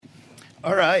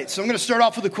All right, so I'm going to start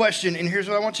off with a question, and here's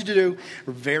what I want you to do.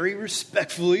 Very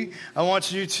respectfully, I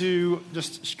want you to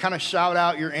just kind of shout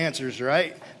out your answers,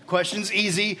 right? The question's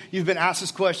easy. You've been asked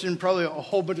this question probably a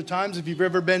whole bunch of times if you've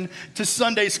ever been to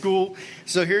Sunday school.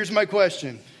 So here's my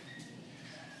question.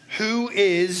 Who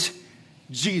is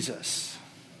Jesus?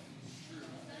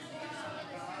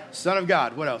 Son of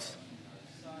God. What else?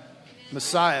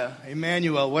 Messiah.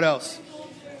 Emmanuel. What else?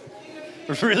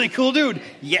 A really cool dude.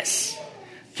 Yes.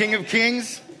 King of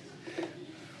Kings.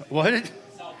 What?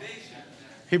 Salvation.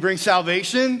 He brings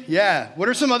salvation? Yeah. What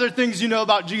are some other things you know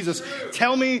about Jesus?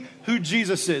 Tell me who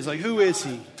Jesus is. Like, who is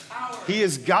he? Power. He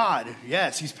is God.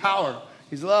 Yes, he's power.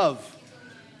 He's love.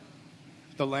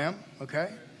 The Lamb. Okay.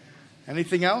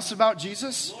 Anything else about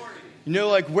Jesus? Glory. You know,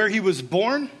 like, where he was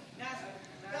born?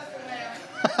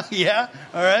 Yeah.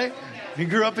 All right. He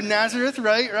grew up in Nazareth.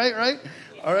 Right.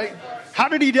 All right. How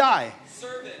did he die?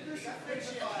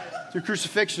 Through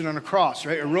crucifixion on a cross,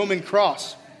 right? A Roman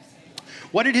cross.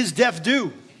 What did his death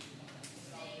do?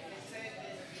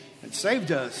 It saved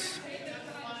us.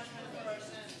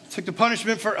 Took the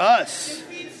punishment for us.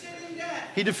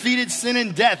 He defeated sin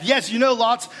and death. Yes, you know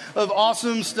lots of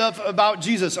awesome stuff about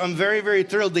Jesus. I'm very, very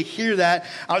thrilled to hear that.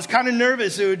 I was kind of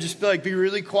nervous it would just be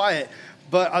really quiet.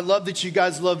 But I love that you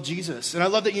guys love Jesus. And I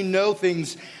love that you know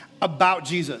things about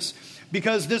Jesus.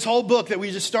 Because this whole book that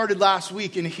we just started last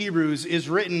week in Hebrews is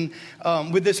written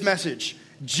with this message.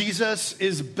 Jesus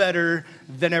is better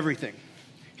than everything.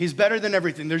 He's better than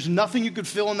everything. There's nothing you could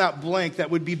fill in that blank that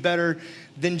would be better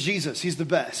than Jesus. He's the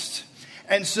best.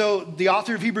 And so the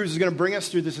author of Hebrews is going to bring us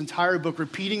through this entire book,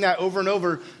 repeating that over and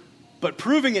over, but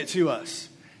proving it to us.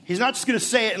 He's not just going to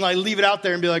say it and leave it out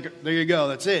there and be like, there you go,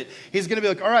 that's it. He's going to be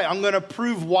like, all right, I'm going to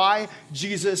prove why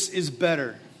Jesus is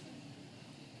better.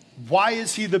 Why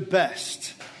is he the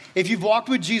best? If you've walked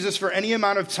with Jesus for any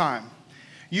amount of time,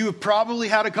 you have probably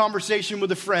had a conversation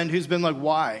with a friend who's been like,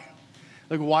 why?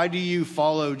 Like, why do you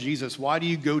follow Jesus? Why do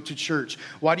you go to church?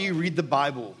 Why do you read the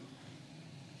Bible?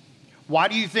 Why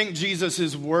do you think Jesus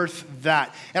is worth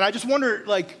that? And I just wonder,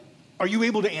 are you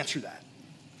able to answer that?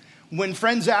 When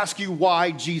friends ask you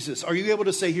why Jesus, are you able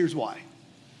to say, here's why?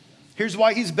 Here's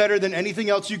why he's better than anything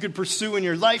else you could pursue in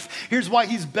your life. Here's why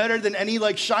he's better than any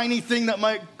shiny thing that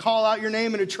might call out your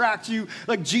name and attract you.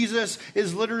 Jesus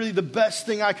is literally the best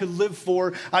thing I could live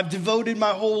for. I've devoted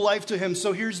my whole life to him.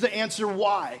 So here's the answer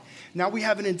why. Now we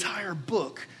have an entire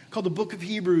book called the Book of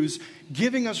Hebrews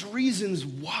giving us reasons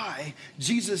why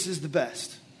Jesus is the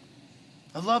best.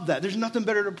 I love that. There's nothing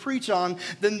better to preach on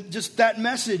than just that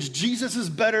message. Jesus is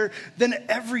better than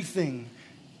everything.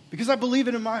 Because I believe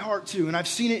it in my heart too, and I've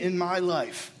seen it in my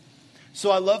life.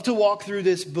 So I love to walk through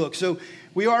this book. So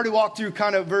we already walked through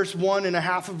kind of verse 1 and a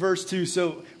half of verse 2.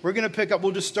 So we're going to pick up,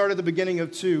 we'll just start at the beginning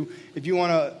of 2. If you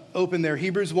want to open there,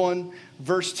 Hebrews 1,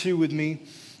 verse 2 with me.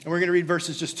 And we're going to read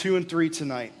verses just 2 and 3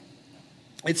 tonight.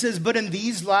 It says, but in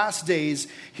these last days,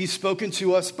 he's spoken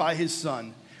to us by his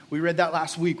Son. We read that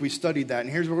last week. We studied that. And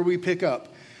here's where we pick up.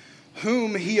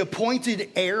 Whom he appointed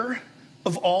heir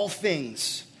of all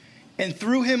things. And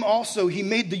through him also he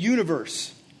made the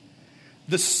universe.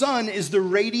 The Son is the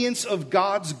radiance of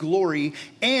God's glory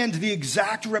and the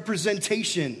exact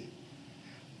representation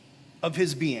of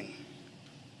his being.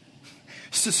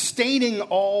 Sustaining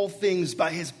all things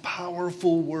by his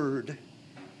powerful word.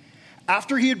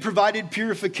 After he had provided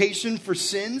purification for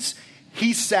sins,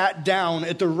 he sat down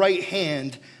at the right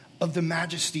hand of the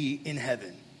majesty in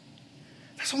heaven.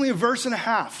 That's only a verse and a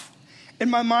half. And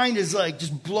my mind is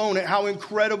just blown at how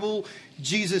incredible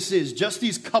Jesus is. Just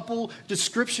these couple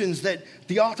descriptions that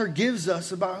the author gives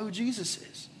us about who Jesus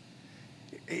is.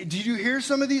 Did you hear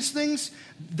some of these things?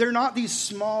 They're not these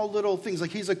small little things.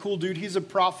 He's a cool dude. He's a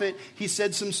prophet. He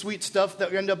said some sweet stuff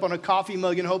that end up on a coffee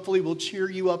mug and hopefully will cheer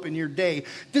you up in your day.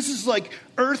 This is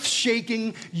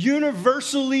earth-shaking,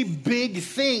 universally big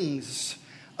things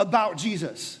about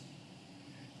Jesus.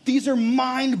 These are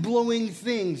mind-blowing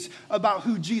things about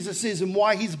who Jesus is and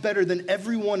why he's better than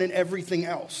everyone and everything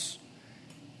else.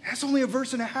 That's only a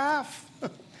verse and a half.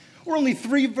 We're only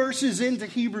 3 verses into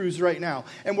Hebrews right now,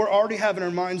 and we're already having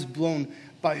our minds blown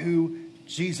by who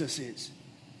Jesus is.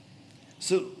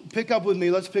 So pick up with me.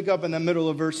 Let's pick up in the middle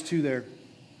of verse 2 there.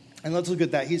 And let's look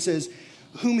at that. He says,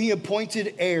 whom he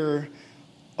appointed heir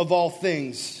of all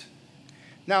things.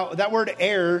 Now, that word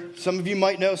heir, some of you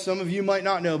might know, some of you might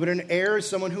not know, but an heir is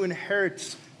someone who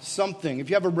inherits something.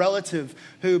 If you have a relative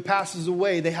who passes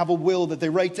away, they have a will that they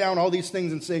write down all these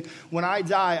things and say, when I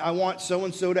die, I want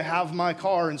so-and-so to have my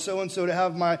car and so-and-so to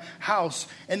have my house.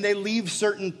 And they leave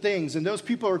certain things, and those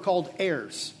people are called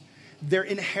heirs. They're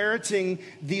inheriting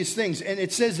these things. And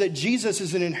it says that Jesus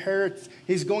is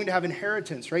he's going to have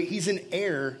inheritance, right? He's an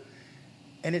heir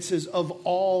And it says, of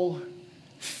all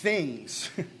things.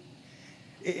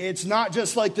 It's not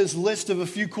just like this list of a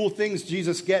few cool things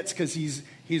Jesus gets because he's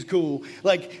cool.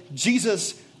 Like,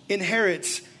 Jesus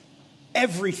inherits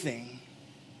everything.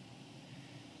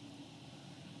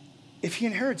 If he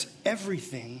inherits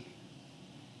everything,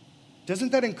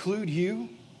 doesn't that include you?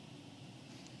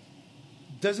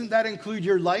 Doesn't that include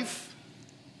your life?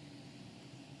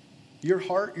 Your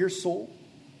heart, your soul?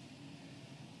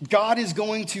 God is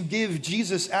going to give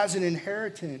Jesus as an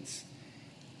inheritance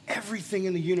everything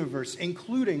in the universe,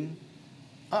 including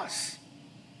us.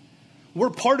 We're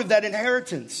part of that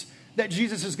inheritance that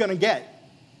Jesus is going to get.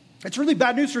 It's really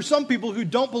bad news for some people who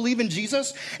don't believe in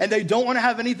Jesus and they don't want to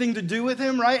have anything to do with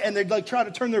him, right? And they'd like try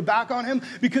to turn their back on him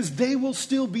because they will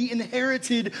still be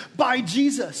inherited by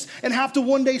Jesus and have to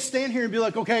one day stand here and be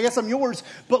like, okay, I guess I'm yours,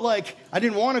 but like, I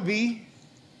didn't want to be.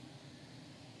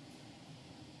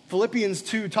 Philippians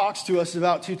 2 talks to us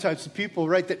about two types of people,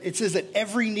 right? That it says that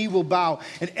every knee will bow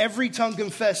and every tongue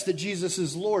confess that Jesus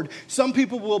is Lord. Some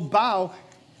people will bow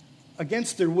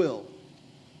against their will.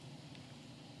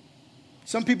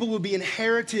 Some people will be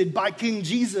inherited by King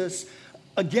Jesus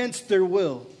against their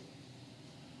will.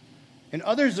 And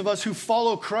others of us who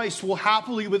follow Christ will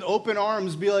happily, with open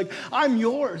arms, be like, I'm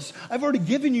yours. I've already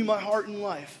given you my heart and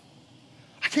life.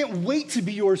 I can't wait to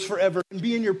be yours forever and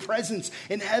be in your presence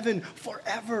in heaven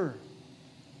forever.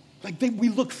 We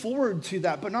look forward to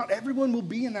that, but not everyone will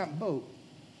be in that boat.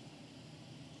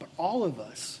 But all of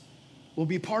us will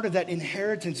be part of that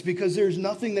inheritance because there's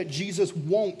nothing that Jesus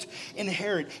won't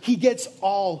inherit. He gets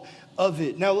all of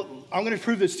it. Now, I'm going to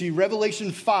prove this to you.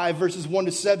 Revelation 5, verses 1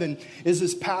 to 7 is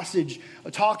this passage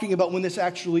talking about when this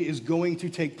actually is going to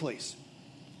take place.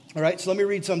 All right, so let me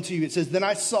read some to you. It says, then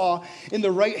I saw in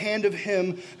the right hand of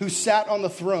him who sat on the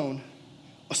throne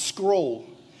a scroll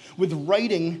with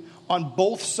writing on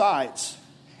both sides,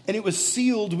 and it was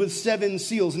sealed with 7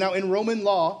 seals. Now, in Roman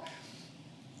law,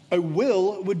 a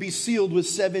will would be sealed with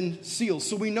 7 seals.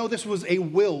 So we know this was a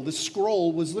will. The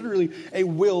scroll was literally a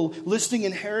will listing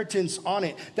inheritance on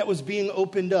it that was being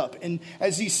opened up. And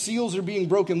as these seals are being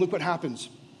broken, look what happens.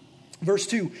 Verse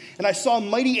 2, and I saw a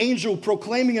mighty angel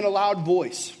proclaiming in a loud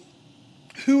voice,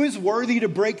 who is worthy to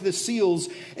break the seals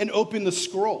and open the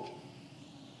scroll?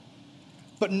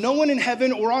 But no one in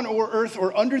heaven or on earth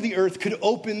or under the earth could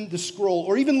open the scroll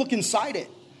or even look inside it.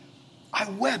 I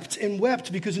wept and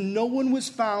wept because no one was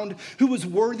found who was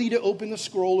worthy to open the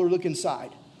scroll or look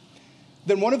inside.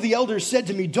 Then one of the elders said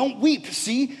to me, don't weep.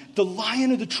 See, the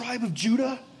Lion of the tribe of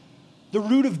Judah, the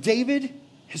Root of David,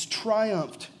 has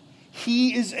triumphed.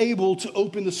 He is able to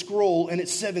open the scroll and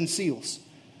its 7 seals.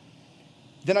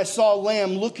 Then I saw a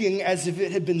lamb looking as if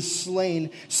it had been slain,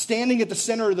 standing at the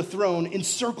center of the throne,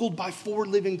 encircled by 4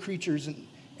 living creatures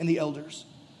and the elders.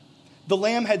 The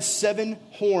lamb had 7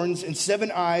 horns and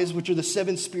 7 eyes, which are the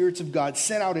 7 spirits of God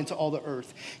sent out into all the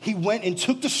earth. He went and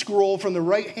took the scroll from the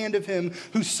right hand of him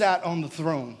who sat on the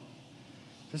throne.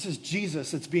 This is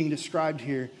Jesus that's being described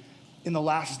here in the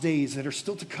last days that are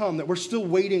still to come, that we're still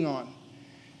waiting on.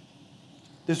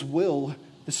 This will,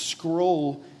 this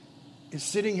scroll, is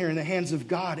sitting here in the hands of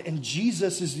God, and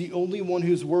Jesus is the only one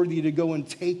who's worthy to go and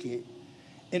take it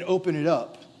and open it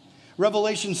up.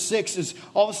 Revelation 6 is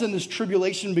all of a sudden this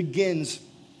tribulation begins,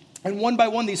 and one by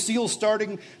one these seals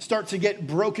start to get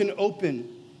broken open.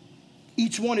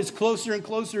 Each one is closer and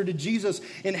closer to Jesus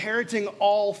inheriting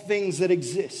all things that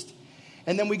exist.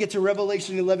 And then we get to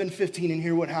Revelation 11:15 and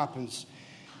hear what happens.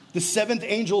 The 7th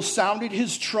angel sounded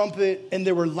his trumpet, and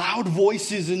there were loud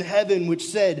voices in heaven which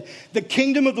said, the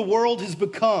kingdom of the world has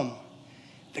become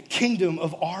the kingdom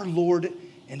of our Lord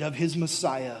and of his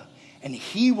Messiah, and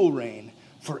he will reign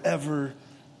forever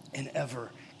and ever.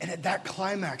 And at that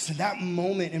climax, in that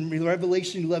moment in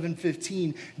Revelation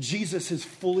 11:15, Jesus has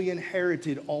fully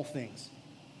inherited all things.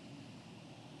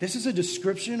 This is a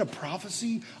description, a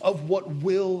prophecy of what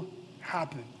will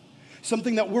happen.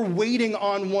 Something that we're waiting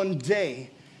on one day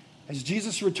as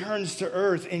Jesus returns to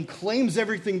earth and claims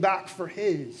everything back for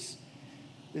his.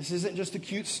 This isn't just a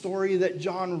cute story that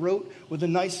John wrote with a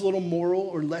nice little moral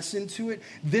or lesson to it.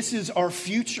 This is our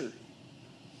future.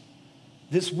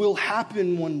 This will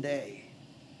happen one day.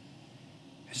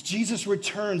 As Jesus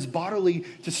returns bodily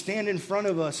to stand in front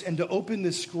of us and to open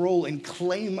this scroll and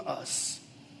claim us.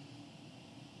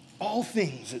 All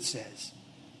things, it says.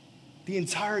 The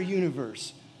entire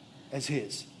universe as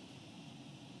his.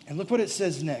 And look what it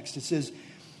says next. It says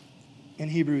in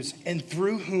Hebrews, and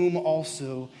through whom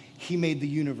also he made the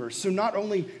universe. So not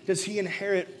only does he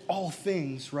inherit all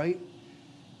things, right?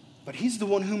 But he's the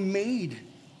one who made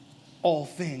all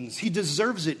things. He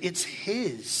deserves it. It's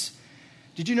his.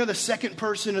 Did you know the second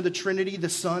person of the Trinity, the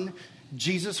Son,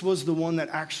 Jesus was the one that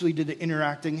actually did the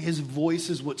interacting. His voice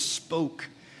is what spoke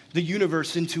the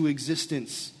universe into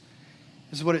existence.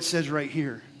 This is what it says right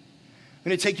here. I'm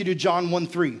going to take you to John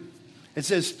 1:3. It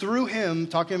says, through him,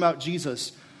 talking about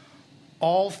Jesus,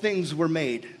 all things were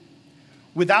made.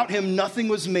 Without him, nothing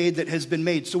was made that has been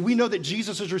made. So we know that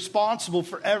Jesus is responsible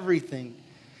for everything.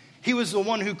 He was the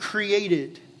one who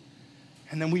created,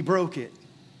 and then we broke it.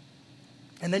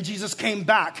 And then Jesus came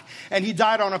back, and he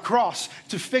died on a cross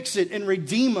to fix it and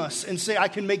redeem us and say, I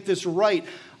can make this right.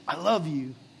 I love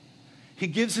you. He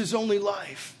gives his only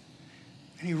life,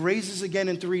 and he raises again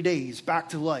in 3 days back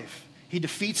to life. He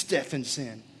defeats death and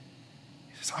sin.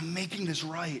 He says, I'm making this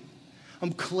right.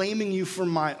 I'm claiming you for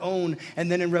my own.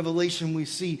 And then in Revelation, we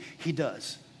see he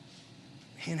does.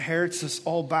 He inherits us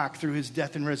all back through his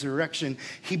death and resurrection.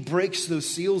 He breaks those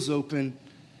seals open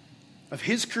of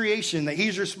his creation that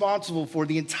he's responsible for,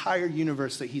 the entire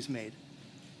universe that he's made.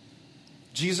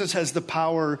 Jesus has the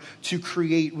power to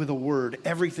create with a word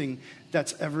everything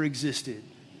that's ever existed.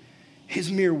 His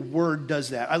mere word does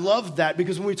that. I love that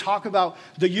because when we talk about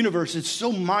the universe, it's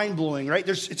so mind-blowing, right?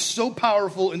 It's so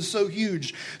powerful and so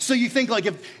huge. So you think like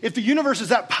if the universe is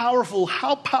that powerful,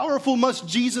 how powerful must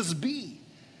Jesus be?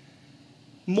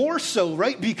 More so,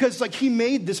 right? Because like he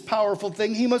made this powerful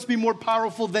thing, he must be more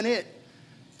powerful than it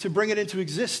to bring it into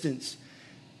existence.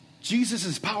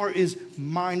 Jesus' power is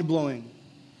mind-blowing.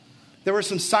 There were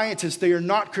some scientists, they are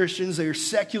not Christians, they are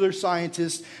secular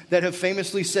scientists that have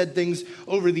famously said things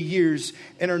over the years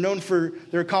and are known for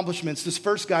their accomplishments. This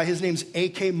first guy, his name's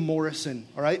A.K. Morrison,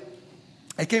 all right?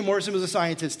 A.K. Morrison was a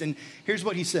scientist, and here's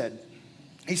what he said.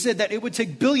 He said that it would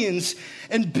take billions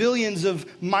and billions of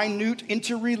minute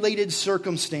interrelated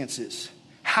circumstances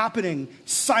happening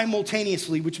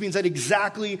simultaneously, which means at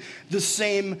exactly the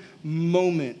same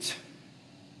moment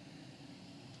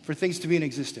for things to be in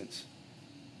existence.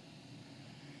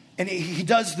 And he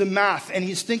does the math, and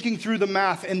he's thinking through the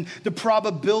math and the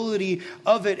probability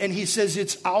of it, and he says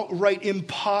it's outright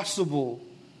impossible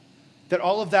that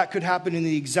all of that could happen in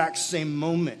the exact same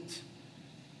moment.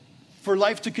 For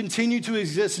life to continue to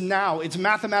exist now, it's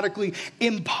mathematically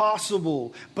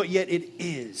impossible, but yet it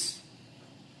is.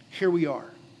 Here we are.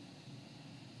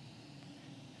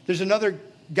 There's another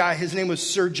guy, his name was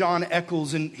Sir John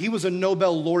Eccles, and he was a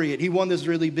Nobel laureate. He won this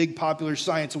really big popular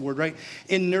science award, right,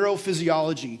 in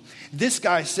neurophysiology. This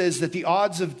guy says that the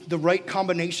odds of the right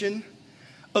combination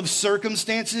of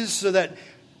circumstances so that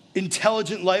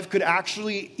intelligent life could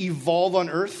actually evolve on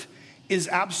Earth is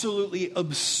absolutely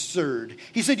absurd.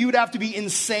 He said you would have to be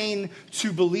insane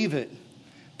to believe it.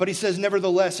 But he says,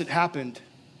 nevertheless, it happened.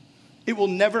 It will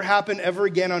never happen ever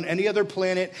again on any other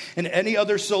planet and any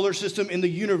other solar system in the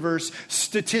universe.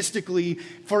 Statistically,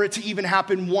 for it to even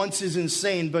happen once is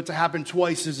insane, but to happen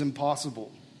twice is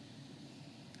impossible.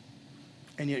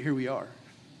 And yet here we are.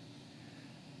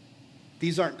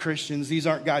 These aren't Christians. These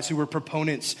aren't guys who were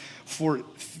proponents for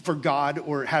God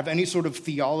or have any sort of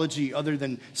theology other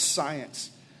than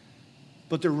science.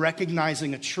 But they're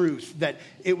recognizing a truth that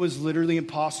it was literally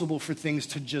impossible for things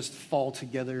to just fall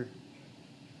together.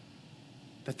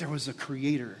 That there was a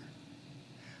creator,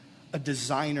 a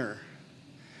designer,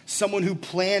 someone who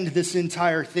planned this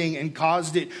entire thing and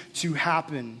caused it to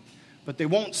happen. But they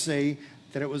won't say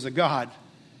that it was a God.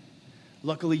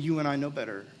 Luckily, you and I know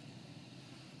better.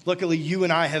 Luckily, you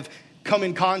and I have come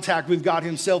in contact with God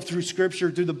himself through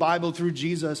Scripture, through the Bible, through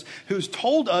Jesus, who's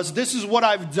told us this is what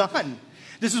I've done.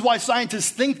 This is why scientists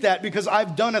think that, because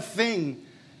I've done a thing.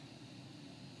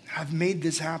 I've made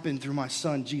this happen through my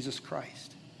son, Jesus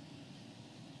Christ.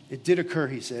 It did occur,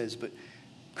 he says, but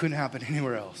couldn't happen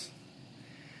anywhere else.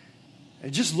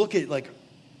 And just look at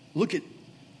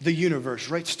the universe,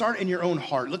 right? Start in your own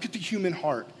heart. Look at the human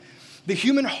heart. The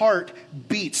human heart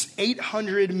beats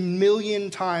 800 million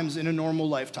times in a normal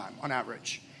lifetime on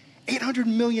average. 800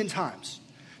 million times.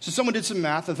 So someone did some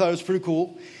math. I thought it was pretty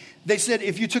cool. They said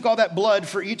if you took all that blood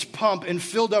for each pump and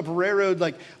filled up railroad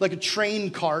like a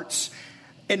train carts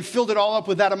and filled it all up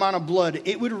with that amount of blood,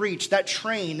 that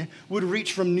train would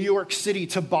reach from New York City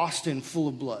to Boston full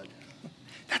of blood.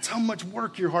 That's how much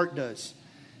work your heart does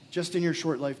just in your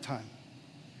short lifetime.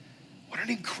 What an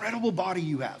incredible body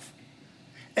you have.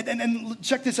 And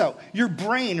check this out. Your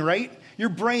brain, right? Your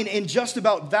brain, in just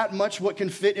about that much, what can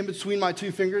fit in between my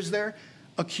two fingers there,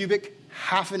 a cubic,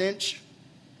 half an inch,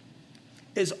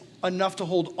 is enough to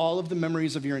hold all of the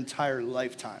memories of your entire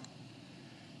lifetime.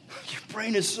 Your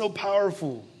brain is so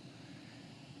powerful.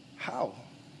 How?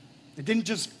 It didn't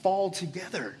just fall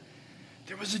together.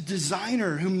 There was a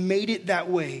designer who made it that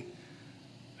way,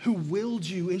 who willed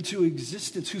you into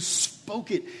existence, who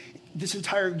spoke this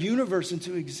entire universe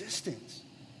into existence.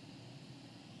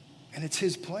 And it's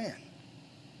his plan.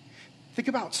 Think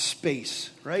about space,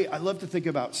 right? I love to think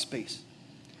about space.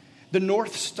 The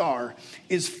North Star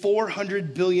is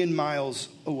 400 billion miles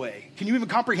away. Can you even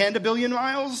comprehend 1 billion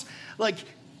miles? Like,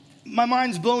 my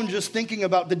mind's blown just thinking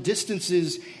about the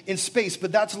distances in space,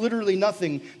 but that's literally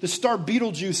nothing. The star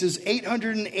Betelgeuse is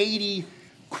 880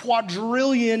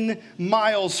 quadrillion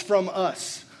miles from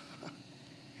us.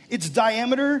 Its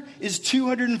diameter is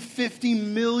 250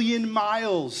 million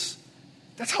miles.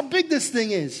 That's how big this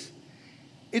thing is.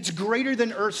 It's greater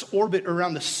than Earth's orbit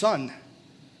around the sun.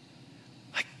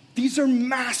 Like, these are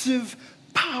massive,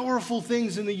 powerful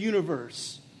things in the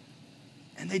universe.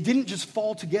 And they didn't just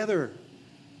fall together.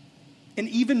 An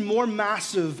even more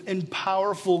massive and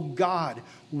powerful God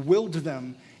willed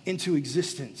them into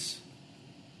existence.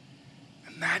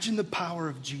 Imagine the power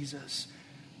of Jesus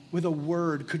with a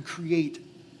word could create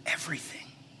everything.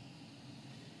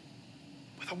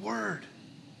 With a word,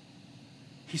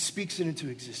 he speaks it into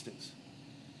existence.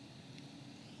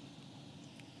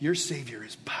 Your Savior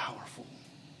is powerful.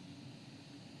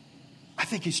 I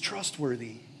think he's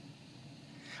trustworthy.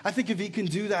 I think if he can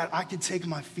do that, I could take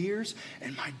my fears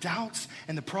and my doubts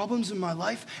and the problems in my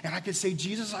life, and I could say,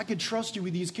 Jesus, I could trust you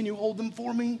with these. Can you hold them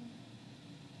for me?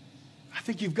 I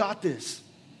think you've got this.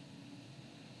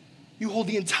 You hold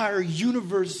the entire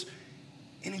universe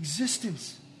in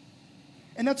existence.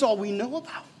 And that's all we know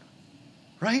about,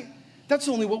 right? That's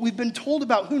only what we've been told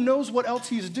about. Who knows what else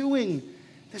he's doing?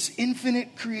 This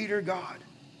infinite creator God.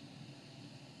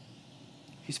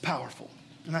 He's powerful,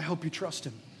 and I hope you trust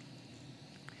him.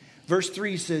 Verse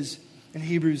 3 says in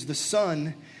Hebrews, the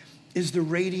sun is the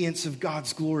radiance of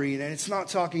God's glory. And it's not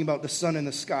talking about the sun in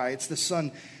the sky. It's the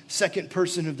sun, second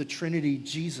person of the Trinity,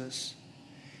 Jesus.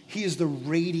 He is the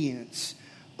radiance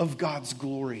of God's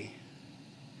glory.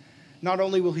 Not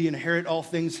only will he inherit all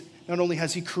things, not only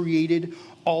has he created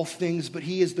all things, but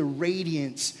he is the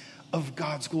radiance of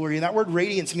God's glory. And that word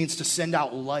radiance means to send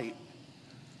out light.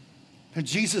 And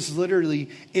Jesus literally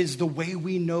is the way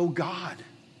we know God.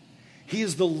 He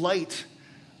is the light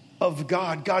of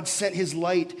God. God sent his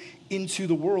light into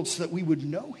the world so that we would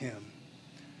know him.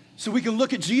 So we can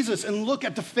look at Jesus and look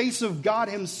at the face of God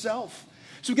himself.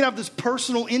 So we can have this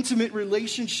personal, intimate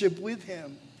relationship with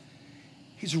him.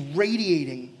 He's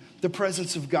radiating the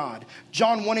presence of God.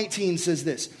 John 1:18 says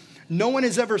this, no one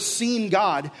has ever seen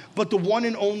God but the one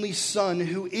and only Son,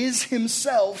 who is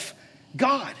himself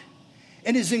God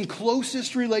and is in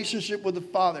closest relationship with the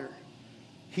Father.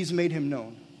 He's made him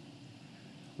known.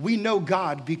 We know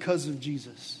God because of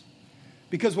Jesus.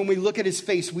 Because when we look at his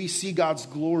face, we see God's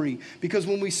glory. Because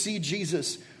when we see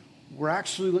Jesus, we're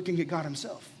actually looking at God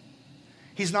himself.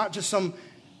 He's not just some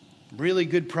really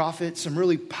good prophet, some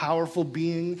really powerful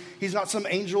being. He's not some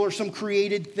angel or some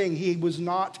created thing. He was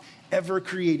not ever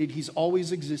created. He's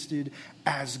always existed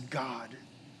as God,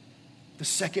 the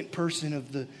second person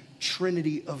of the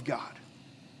Trinity of God.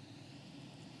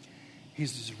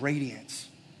 He's his radiance,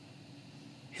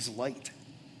 his light,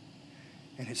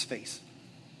 and his face.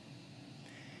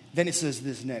 Then it says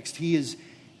this next. He is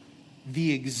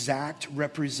the exact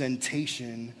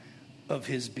representation of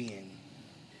his being.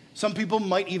 Some people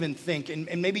might even think,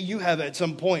 and maybe you have at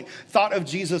some point, thought of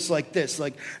Jesus like this.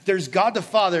 Like, there's God the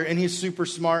Father, and he's super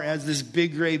smart, has this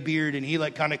big gray beard, and he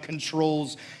like kind of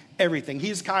controls everything.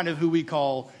 He's kind of who we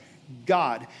call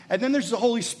God. And then there's the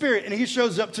Holy Spirit, and he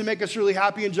shows up to make us really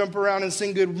happy and jump around and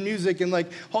sing good music. And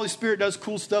like, Holy Spirit does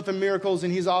cool stuff and miracles,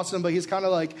 and he's awesome, but he's kind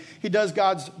of like, he does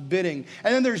God's bidding.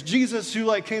 And then there's Jesus, who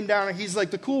like came down, and he's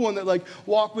like the cool one that like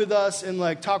walked with us and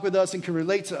like talk with us and can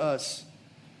relate to us.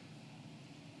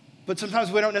 But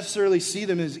sometimes we don't necessarily see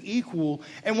them as equal.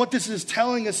 And what this is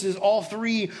telling us is all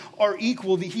three are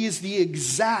equal. He is the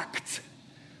exact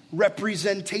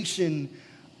representation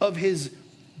of his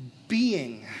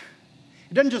being.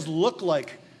 It doesn't just look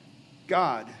like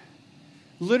God.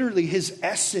 Literally, his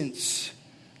essence.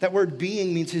 That word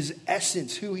being means his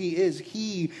essence, who he is.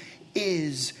 He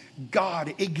is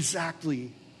God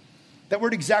exactly. That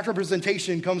word exact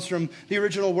representation comes from the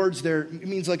original words there. It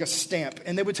means like a stamp.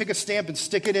 And they would take a stamp and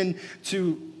stick it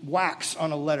into wax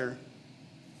on a letter.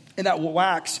 And that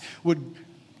wax would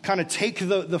kind of take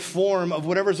the form of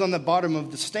whatever's on the bottom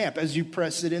of the stamp as you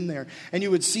press it in there. And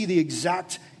you would see the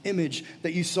exact image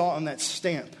that you saw on that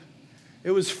stamp.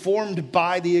 It was formed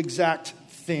by the exact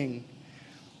thing.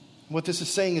 What this is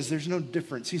saying is there's no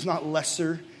difference. He's not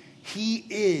lesser. He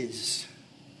is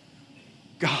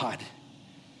God.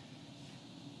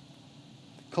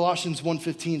 Colossians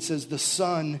 1:15 says, the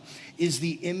Son is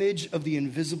the image of the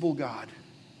invisible God,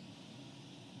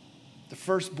 the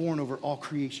firstborn over all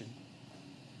creation.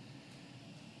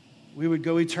 We would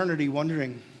go eternity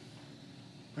wondering,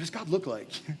 what does God look like?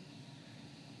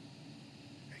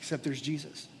 except there's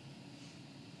Jesus,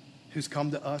 who's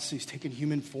come to us. He's taken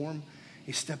human form.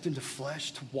 He stepped into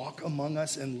flesh to walk among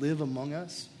us and live among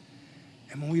us.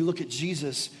 And when we look at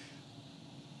Jesus,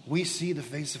 we see the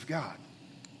face of God.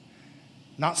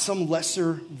 Not some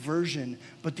lesser version,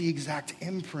 but the exact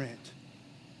imprint,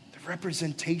 the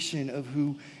representation of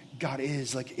who God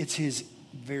is. Like, it's his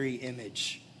very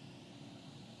image.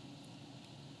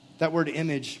 That word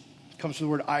image comes from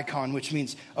the word icon, which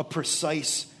means a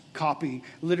precise copy.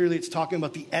 Literally, it's talking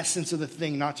about the essence of the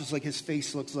thing, not just like his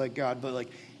face looks like God, but like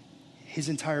his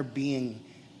entire being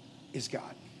is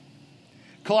God.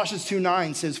 Colossians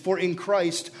 2:9 says, "For in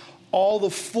Christ all the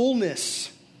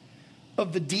fullness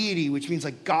of the deity," which means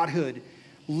like Godhood,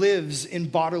 lives in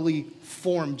bodily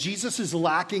form. Jesus is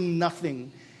lacking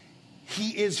nothing.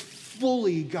 He is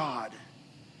fully God.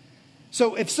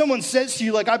 So if someone says to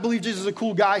you, like, I believe Jesus is a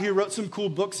cool guy, he wrote some cool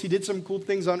books, he did some cool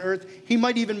things on earth, he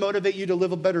might even motivate you to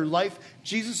live a better life.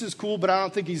 Jesus is cool, but I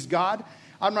don't think he's God.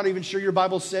 I'm not even sure your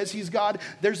Bible says he's God.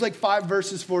 There's like 5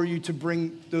 verses for you to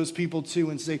bring those people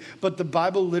to and say, but the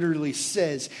Bible literally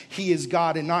says he is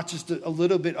God, and not just a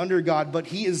little bit under God, but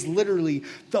he is literally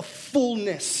the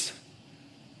fullness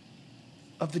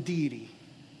of the deity.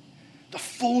 The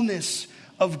fullness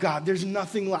of God. There's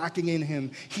nothing lacking in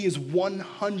him. He is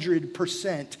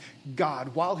 100%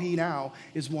 God, while he now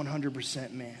is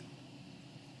 100% man.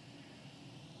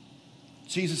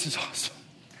 Jesus is awesome,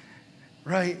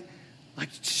 right? Like,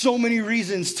 so many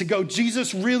reasons to go,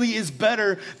 Jesus really is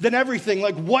better than everything.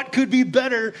 Like, what could be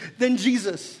better than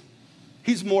Jesus?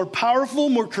 He's more powerful,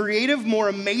 more creative, more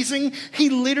amazing. He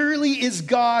literally is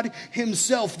God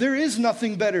himself. There is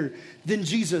nothing better than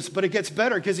Jesus, but it gets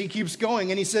better because he keeps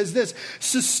going. And he says this,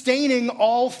 sustaining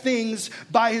all things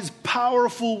by his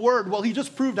powerful word. Well, he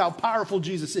just proved how powerful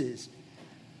Jesus is.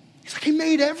 He's like, he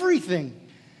made everything.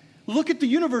 Look at the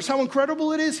universe, how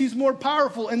incredible it is. He's more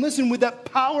powerful. And listen, with that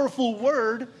powerful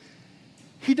word,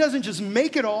 he doesn't just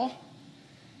make it all.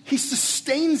 He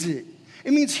sustains it.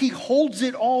 It means he holds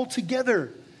it all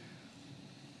together.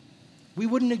 We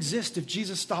wouldn't exist if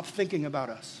Jesus stopped thinking about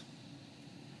us.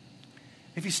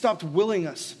 If he stopped willing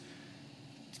us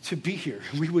to be here,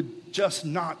 we would just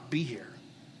not be here.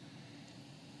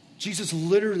 Jesus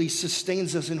literally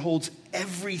sustains us and holds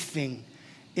everything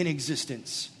in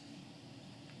existence.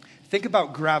 Think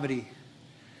about gravity.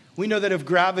 We know that if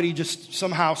gravity just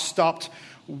somehow stopped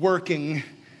working,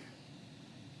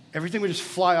 everything would just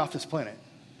fly off this planet.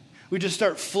 We'd just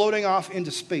start floating off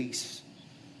into space.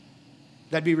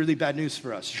 That'd be really bad news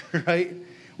for us, right?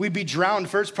 We'd be drowned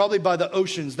first, probably by the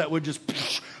oceans that would just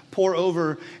pour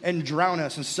over and drown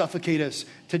us and suffocate us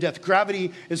to death.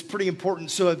 Gravity is pretty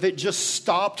important, so if it just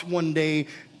stopped one day,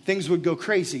 things would go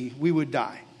crazy. We would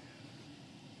die.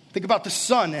 Think about the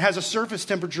sun. It has a surface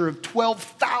temperature of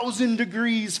 12,000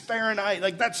 degrees Fahrenheit.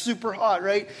 Like, that's super hot,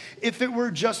 right? If it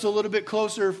were just a little bit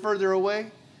closer or further away,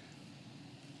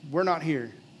 we're not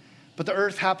here. But the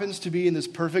earth happens to be in this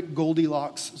perfect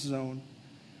Goldilocks zone,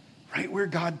 right where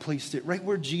God placed it, right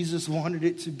where Jesus wanted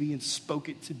it to be and spoke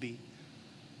it to be,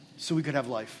 so we could have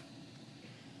life.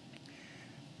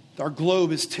 Our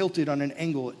globe is tilted on an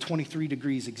angle at 23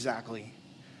 degrees exactly.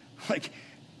 Like,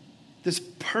 this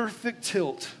perfect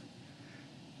tilt.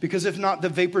 Because if not, the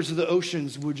vapors of the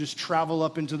oceans would just travel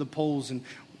up into the poles and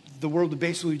the world would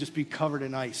basically just be covered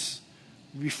in ice.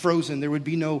 It would be frozen. There would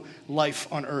be no life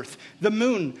on earth. The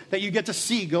moon that you get to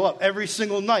see go up every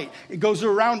single night, it goes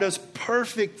around us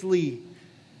perfectly.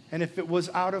 And if it was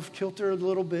out of kilter a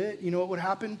little bit, you know what would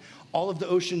happen? All of the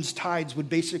ocean's tides would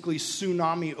basically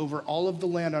tsunami over all of the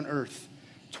land on earth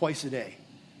twice a day,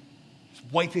 just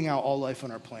wiping out all life on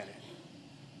our planet.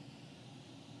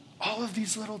 All of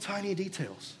these little tiny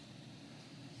details.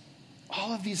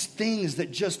 All of these things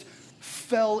that just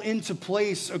fell into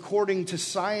place according to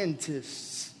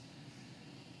scientists.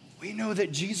 We know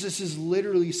that Jesus is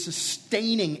literally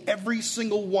sustaining every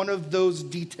single one of those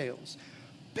details.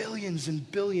 Billions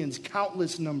and billions,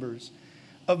 countless numbers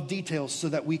of details so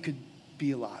that we could be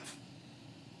alive.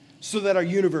 So that our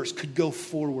universe could go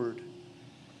forward.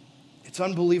 It's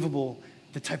unbelievable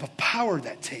the type of power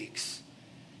that takes.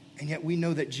 And yet we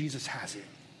know that Jesus has it.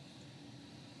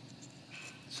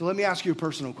 So let me ask you a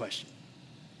personal question.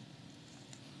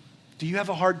 Do you have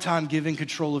a hard time giving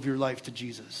control of your life to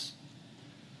Jesus?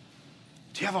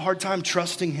 Do you have a hard time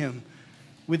trusting him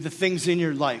with the things in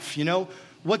your life? You know,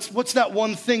 what's that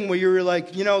one thing where you're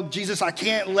like, you know, Jesus, I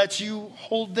can't let you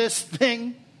hold this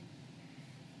thing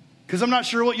because I'm not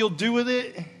sure what you'll do with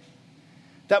it.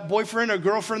 That boyfriend or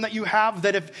girlfriend that you have,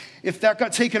 that if that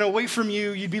got taken away from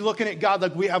you, you'd be looking at God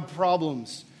like, we have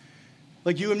problems.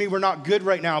 Like you and me, we're not good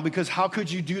right now because how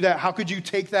could you do that? How could you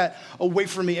take that away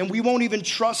from me? And we won't even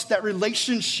trust that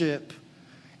relationship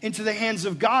into the hands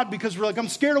of God because we're like, I'm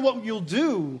scared of what you'll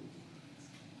do.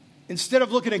 Instead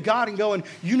of looking at God and going,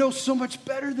 you know so much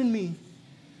better than me.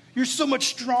 You're so much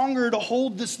stronger to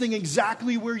hold this thing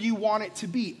exactly where you want it to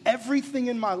be. Everything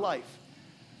in my life,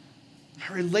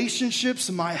 my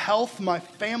relationships, my health, my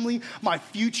family, my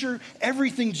future,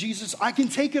 everything, Jesus, I can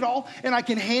take it all and I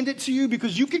can hand it to you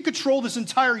because you can control this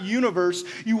entire universe.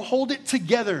 You hold it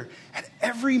together. At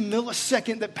every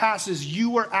millisecond that passes,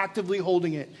 you are actively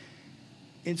holding it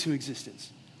into existence.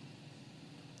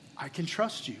 I can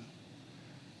trust you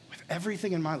with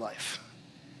everything in my life.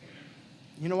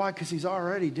 You know why? Because he's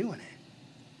already doing it.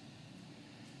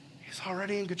 He's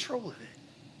already in control of it.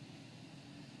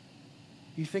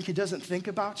 You think he doesn't think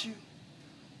about you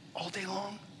all day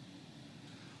long?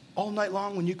 All night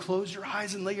long when you close your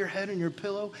eyes and lay your head on your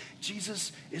pillow,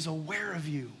 Jesus is aware of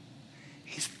you.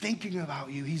 He's thinking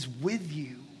about you. He's with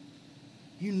you.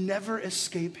 You never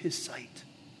escape his sight.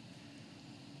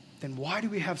 Then why do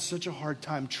we have such a hard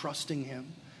time trusting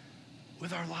him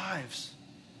with our lives?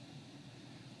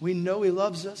 We know he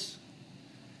loves us.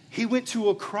 He went to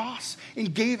a cross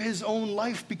and gave his own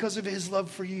life because of his love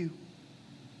for you.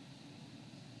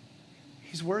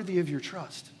 He's worthy of your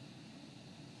trust.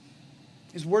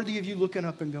 He's worthy of you looking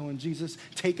up and going, Jesus,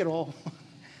 take it all.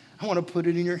 I want to put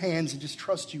it in your hands and just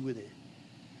trust you with it.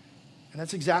 And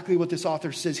that's exactly what this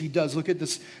author says he does. Look at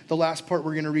this, the last part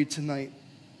we're going to read tonight.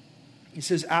 He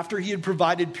says, after he had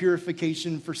provided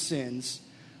purification for sins.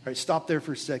 All right, stop there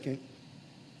for a second.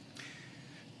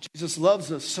 Jesus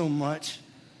loves us so much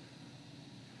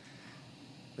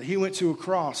that he went to a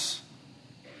cross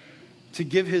to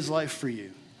give his life for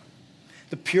you.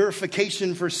 The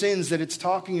purification for sins that it's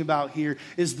talking about here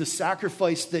is the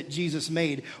sacrifice that Jesus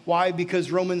made. Why?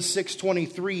 Because Romans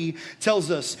 6:23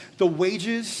 tells us the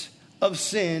wages of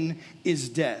sin is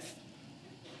death.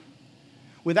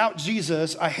 Without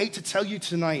Jesus, I hate to tell you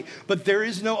tonight, but there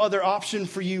is no other option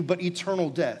for you but eternal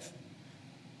death.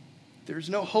 There's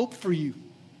no hope for you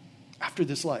after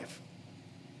this life.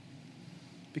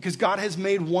 Because God has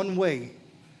made one way.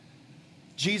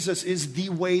 Jesus is the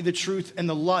way, the truth, and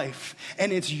the life.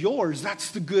 And it's yours.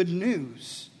 That's the good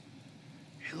news.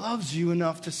 He loves you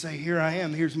enough to say, here I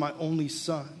am. Here's my only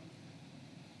son.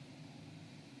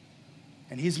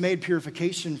 And he's made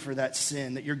purification for that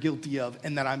sin that you're guilty of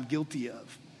and that I'm guilty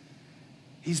of.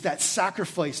 He's that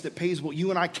sacrifice that pays what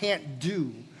you and I can't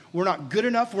do. We're not good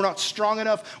enough. We're not strong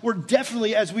enough. We're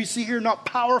definitely, as we see here, not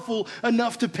powerful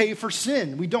enough to pay for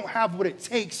sin. We don't have what it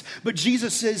takes. But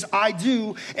Jesus says, I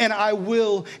do, and I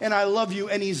will, and I love you,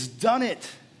 and he's done it.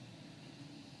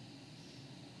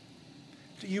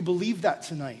 Do you believe that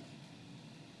tonight?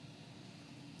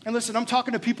 And listen, I'm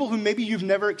talking to people who maybe you've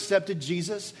never accepted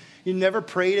Jesus. You never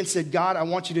prayed and said, God, I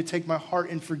want you to take my heart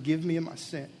and forgive me of my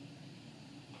sin.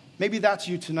 Maybe that's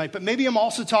you tonight. But maybe I'm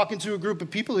also talking to a group of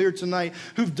people here tonight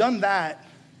who've done that.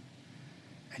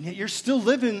 And yet you're still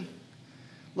living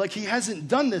like he hasn't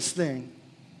done this thing.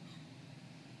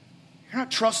 You're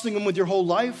not trusting him with your whole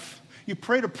life. You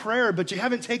prayed a prayer, but you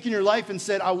haven't taken your life and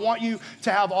said, I want you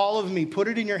to have all of me. Put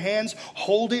it in your hands.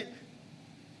 Hold it.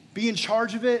 Be in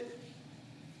charge of it.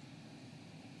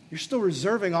 You're still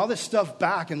reserving all this stuff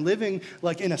back and living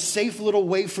like in a safe little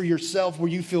way for yourself where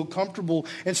you feel comfortable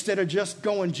instead of just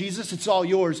going, Jesus, it's all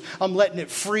yours. I'm letting it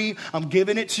free. I'm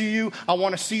giving it to you. I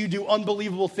want to see you do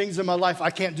unbelievable things in my life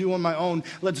I can't do on my own.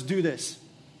 Let's do this.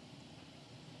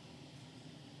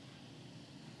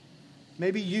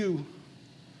 Maybe you,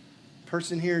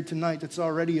 person here tonight that's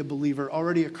already a believer,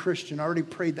 already a Christian, already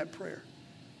prayed that prayer.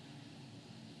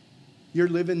 You're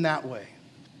living that way.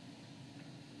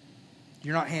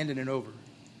 You're not handing it over.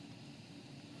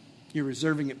 You're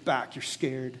reserving it back. You're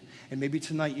scared. And maybe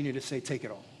tonight you need to say, take it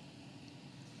all.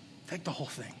 Take the whole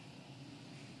thing.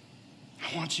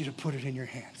 I want you to put it in your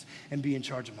hands and be in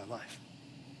charge of my life.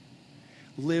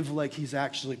 Live like he's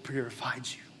actually purified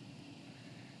you,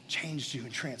 changed you,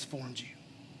 and transformed you.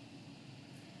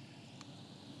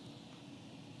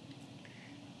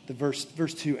 The verse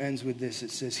 2 ends with this.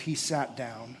 It says, he sat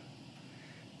down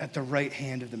at the right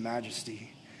hand of the majesty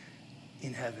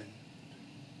in heaven.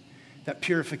 That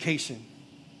purification,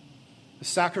 the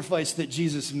sacrifice that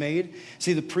Jesus made.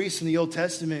 See, the priests in the Old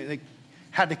Testament, they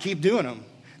had to keep doing them.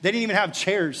 They didn't even have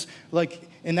chairs like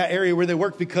in that area where they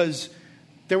worked because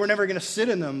they were never going to sit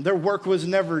in them. Their work was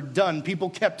never done. People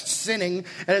kept sinning,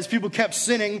 and as people kept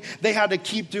sinning, they had to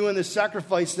keep doing this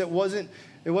sacrifice that wasn't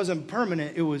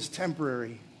permanent, it was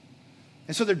temporary.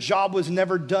 And so their job was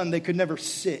never done. They could never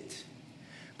sit.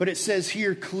 But it says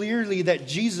here clearly that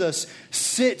Jesus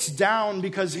sits down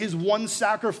because his one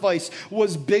sacrifice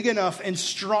was big enough and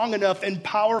strong enough and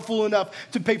powerful enough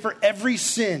to pay for every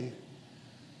sin.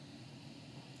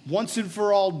 Once and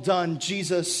for all done,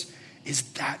 Jesus is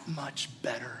that much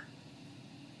better.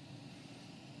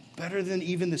 Better than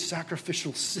even the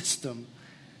sacrificial system.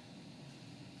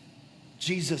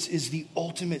 Jesus is the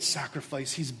ultimate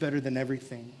sacrifice. He's better than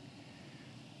everything.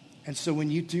 And so when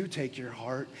you do take your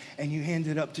heart and you hand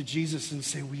it up to Jesus and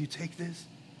say, will you take this?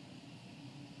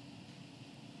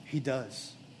 He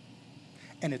does.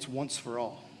 And it's once for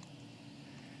all.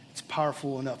 It's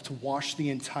powerful enough to wash the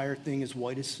entire thing as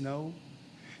white as snow,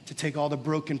 to take all the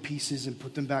broken pieces and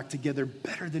put them back together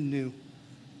better than new,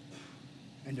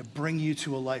 and to bring you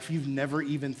to a life you've never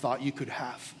even thought you could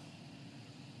have.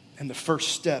 And the first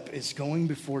step is going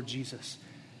before Jesus,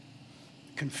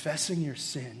 confessing your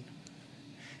sin,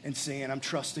 and saying, I'm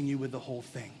trusting you with the whole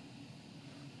thing.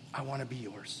 I want to be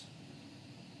yours.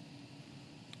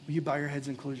 Will you bow your heads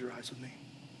and close your eyes with me?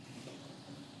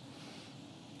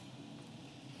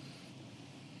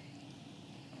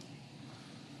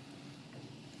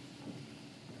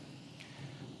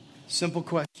 Simple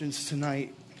questions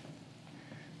tonight.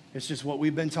 It's just what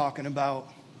we've been talking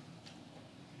about.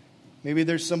 Maybe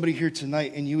there's somebody here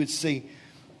tonight and you would say,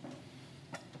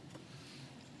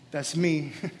 that's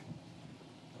me.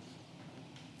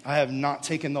 I have not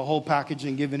taken the whole package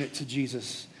and given it to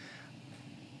Jesus.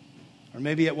 Or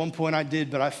maybe at one point I did,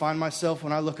 but I find myself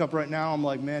when I look up right now, I'm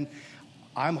like, man,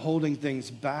 I'm holding things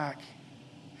back.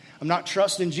 I'm not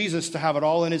trusting Jesus to have it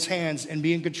all in his hands and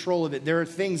be in control of it. There are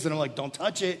things that I'm like, don't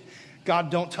touch it.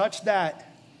 God, don't touch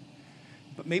that.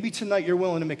 But maybe tonight you're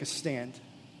willing to make a stand.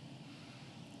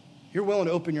 You're willing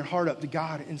to open your heart up to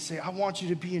God and say, I want you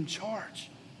to be in charge.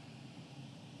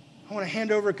 I want to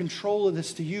hand over control of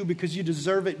this to you because you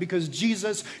deserve it. Because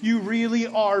Jesus, you really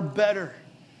are better.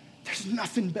 There's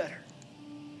nothing better.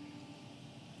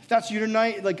 If that's you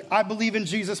tonight, like I believe in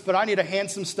Jesus, but I need to hand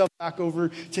some stuff back over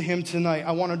to him tonight.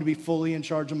 I want him to be fully in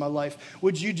charge of my life.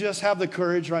 Would you just have the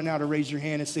courage right now to raise your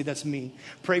hand and say, that's me.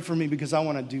 Pray for me because I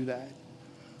want to do that.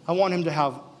 I want him to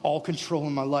have all control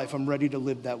in my life. I'm ready to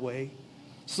live that way.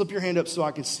 Slip your hand up so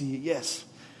I can see it. Yes.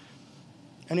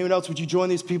 Anyone else, would you join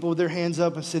these people with their hands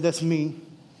up and say, that's me?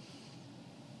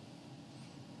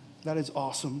 That is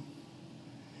awesome.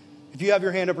 If you have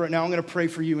your hand up right now, I'm going to pray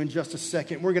for you in just a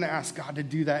second. We're going to ask God to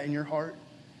do that in your heart.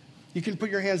 You can put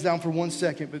your hands down for 1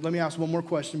 second, but let me ask one more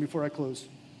question before I close.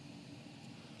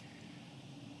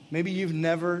 Maybe you've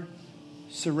never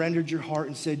surrendered your heart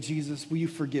and said, Jesus, will you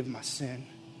forgive my sin?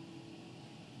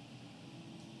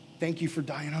 Thank you for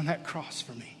dying on that cross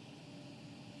for me.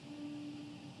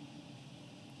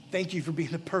 Thank you for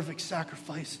being the perfect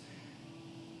sacrifice.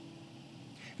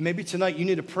 Maybe tonight you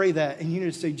need to pray that and you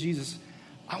need to say, Jesus,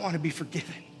 I want to be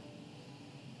forgiven.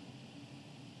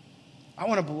 I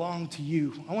want to belong to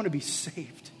you. I want to be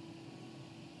saved.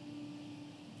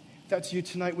 If that's you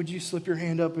tonight, would you slip your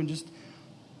hand up and just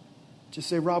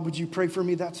say, Rob, would you pray for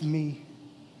me? That's me.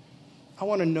 I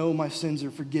want to know my sins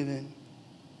are forgiven.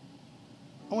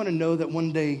 I want to know that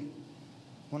one day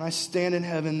when I stand in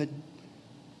heaven that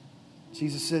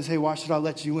Jesus says, hey, why should I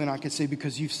let you in? I could say,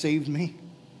 because you've saved me.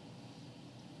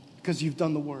 Because you've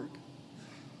done the work.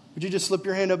 Would you just slip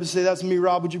your hand up and say, that's me,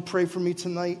 Rob? Would you pray for me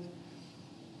tonight?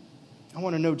 I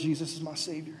want to know Jesus is my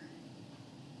Savior.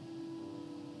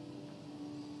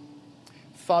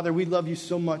 Father, we love you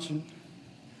so much. And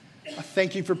I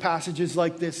thank you for passages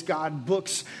like this, God,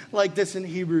 books like this in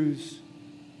Hebrews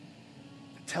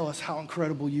that tell us how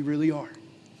incredible you really are.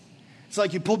 It's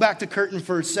like you pull back the curtain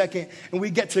for a second and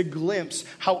we get to glimpse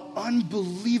how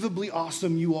unbelievably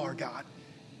awesome you are, God.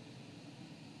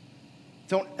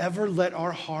 Don't ever let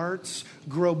our hearts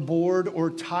grow bored or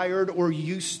tired or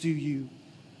used to you.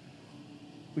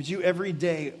 Would you every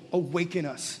day awaken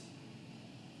us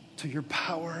to your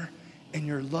power and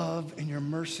your love and your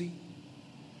mercy?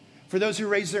 For those who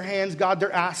raise their hands, God,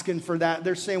 they're asking for that.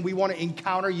 They're saying, we want to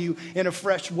encounter you in a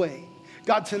fresh way.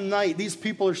 God, tonight, these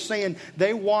people are saying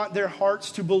they want their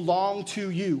hearts to belong to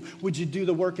you. Would you do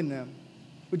the work in them?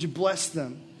 Would you bless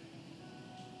them?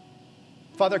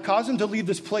 Father, cause them to leave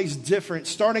this place different,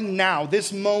 starting now,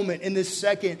 this moment, in this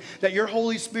second, that your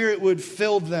Holy Spirit would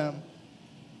fill them.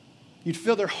 You'd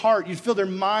fill their heart, you'd fill their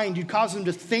mind, you'd cause them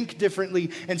to think differently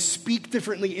and speak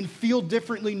differently and feel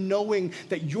differently, knowing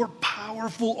that your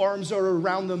powerful arms are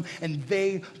around them and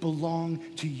they belong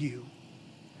to you.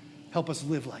 Help us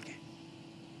live like it.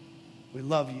 We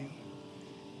love you.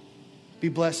 Be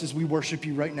blessed as we worship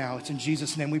you right now. It's in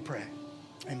Jesus' name we pray.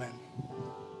 Amen.